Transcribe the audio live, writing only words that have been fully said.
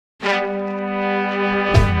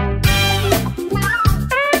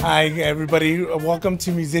Hi, everybody. Welcome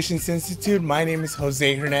to Musicians Institute. My name is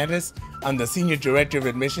Jose Hernandez. I'm the Senior Director of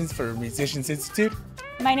Admissions for Musicians Institute.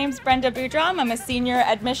 My name's Brenda Boudram. I'm a Senior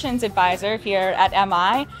Admissions Advisor here at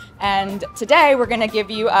MI, and today we're going to give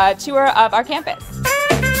you a tour of our campus.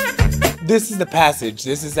 This is the passage.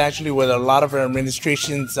 This is actually where a lot of our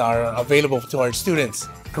administrations are available to our students.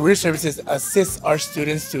 Career Services assists our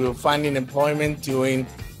students to finding employment, doing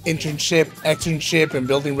internship, externship, and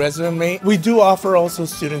building resume. We do offer also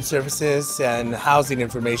student services and housing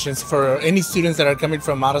information for any students that are coming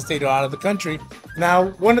from out of state or out of the country. Now,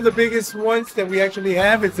 one of the biggest ones that we actually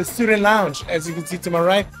have is the student lounge, as you can see to my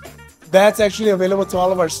right. That's actually available to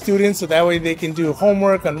all of our students, so that way they can do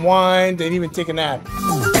homework, unwind, and even take a nap.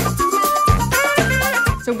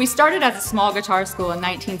 So we started as a small guitar school in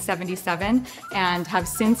 1977 and have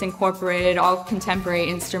since incorporated all contemporary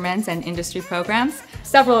instruments and industry programs.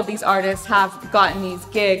 Several of these artists have gotten these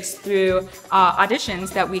gigs through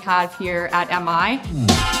auditions that we have here at MI.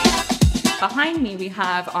 Behind me we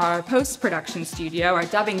have our post-production studio, our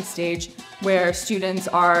dubbing stage, where students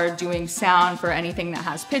are doing sound for anything that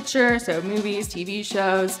has picture, so movies, TV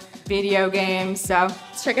shows, video games, so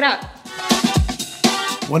let's check it out.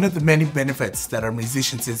 One of the many benefits that our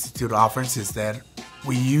Musicians Institute offers is that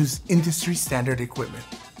we use industry standard equipment.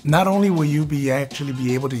 Not only will you actually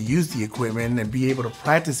be able to use the equipment and be able to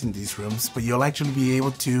practice in these rooms, but you'll actually be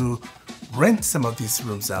able to rent some of these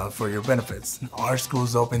rooms out for your benefits. Our school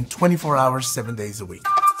is open 24 hours, 7 days a week.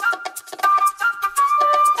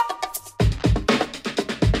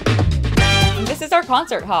 This is our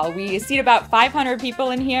concert hall. We seat about 500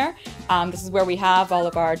 people in here. This is where we have all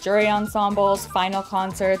of our jury ensembles, final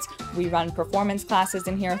concerts. We run performance classes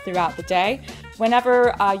in here throughout the day.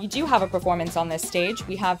 Whenever you do have a performance on this stage,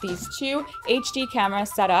 we have these 2 HD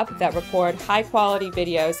cameras set up that record high quality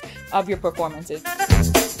videos of your performances.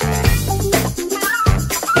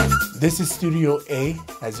 This is Studio A.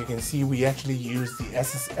 As you can see, we actually use the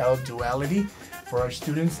SSL Duality for our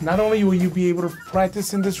students. Not only will you be able to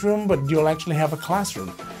practice in this room, but you'll actually have a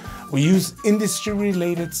classroom. We use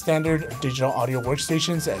industry-related standard digital audio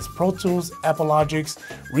workstations as Pro Tools, Apple Logic,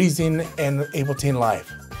 Reason, and Ableton Live.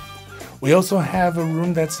 We also have a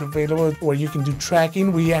room that's available where you can do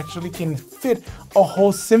tracking. We actually can fit a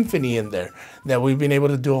whole symphony in there that we've been able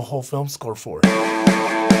to do a whole film score for.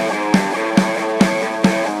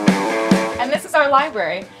 And this is our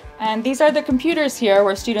library. And these are the computers here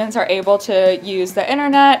where students are able to use the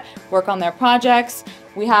internet, work on their projects.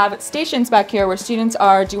 We have stations back here where students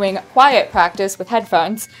are doing quiet practice with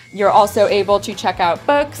headphones. You're also able to check out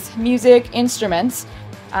books, music, instruments.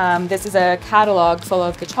 This is a catalog full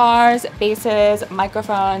of guitars, basses,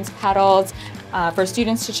 microphones, pedals for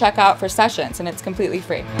students to check out for sessions, and it's completely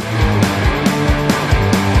free.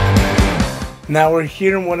 Now we're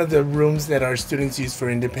here in one of the rooms that our students use for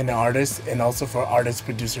independent artists and also for artist,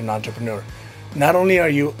 producer, and entrepreneur. Not only are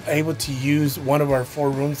you able to use one of our 4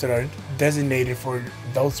 rooms that are designated for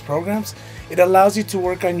those programs, it allows you to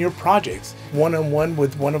work on your projects one-on-one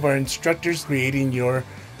with one of our instructors, creating your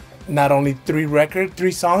not only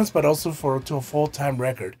 3 songs, but also to a full-time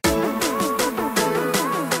record.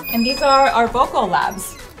 And these are our vocal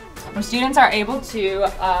labs, where students are able to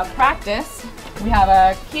practice. We have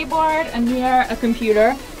a keyboard and here a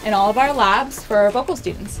computer in all of our labs for vocal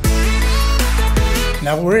students.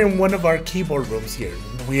 Now we're in one of our keyboard rooms here.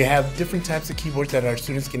 We have different types of keyboards that our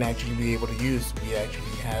students can actually be able to use. We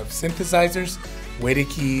actually have synthesizers, weighted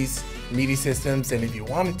keys, MIDI systems, and if you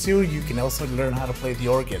wanted to, you can also learn how to play the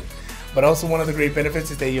organ. But also one of the great benefits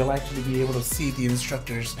is that you'll actually be able to see the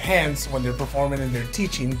instructor's hands when they're performing and they're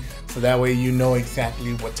teaching, so that way you know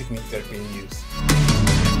exactly what techniques are being used.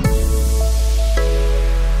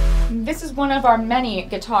 This is one of our many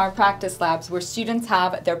guitar practice labs where students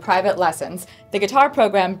have their private lessons. The guitar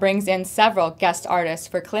program brings in several guest artists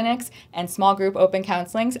for clinics and small group open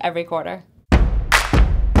counselings every quarter.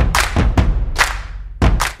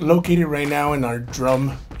 Located right now in our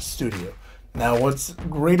drum studio. Now what's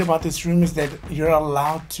great about this room is that you're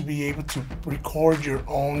allowed to be able to record your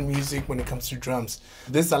own music when it comes to drums.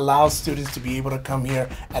 This allows students to be able to come here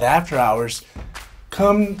at after hours,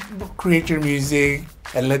 come create your music,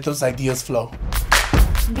 and let those ideas flow.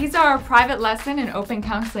 These are our private lesson and open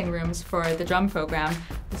counseling rooms for the drum program.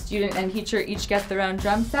 The student and teacher each get their own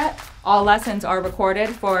drum set. All lessons are recorded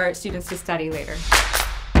for students to study later.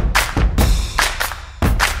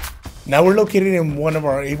 Now we're located in one of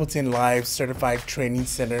our Ableton Live Certified Training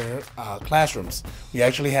Center classrooms. We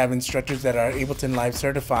actually have instructors that are Ableton Live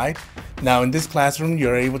certified. Now in this classroom,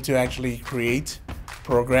 you're able to actually create,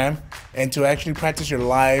 program, and to actually practice your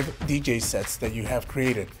live DJ sets that you have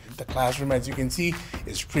created. The classroom, as you can see,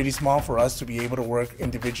 is pretty small for us to be able to work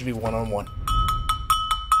individually one-on-one.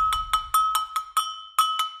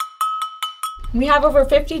 We have over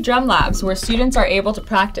 50 drum labs where students are able to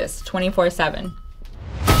practice 24/7.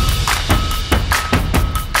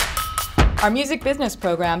 Our music business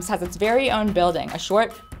programs has its very own building a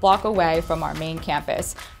short block away from our main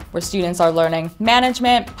campus, where students are learning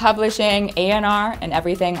management, publishing, A&R, and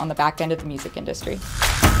everything on the back end of the music industry.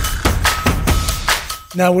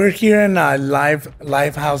 Now we're here in our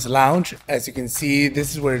LiveHouse lounge. As you can see,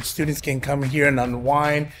 this is where students can come here and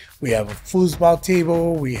unwind. We have a foosball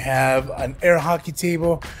table, we have an air hockey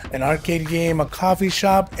table, an arcade game, a coffee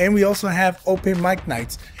shop, and we also have open mic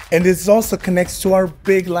nights. And this also connects to our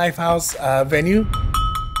big LiveHouse venue.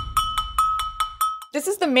 This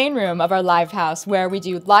is the main room of our LiveHouse, where we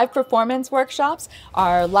do live performance workshops.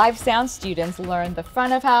 Our live sound students learn the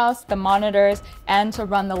front of house, the monitors, and to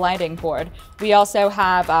run the lighting board. We also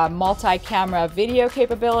have multi-camera video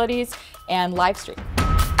capabilities and live stream.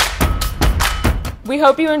 We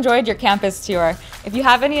hope you enjoyed your campus tour. If you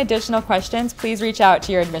have any additional questions, please reach out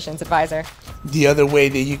to your admissions advisor. The other way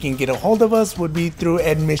that you can get a hold of us would be through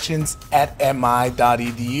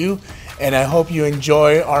admissions@mi.edu. And I hope you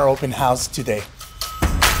enjoy our open house today.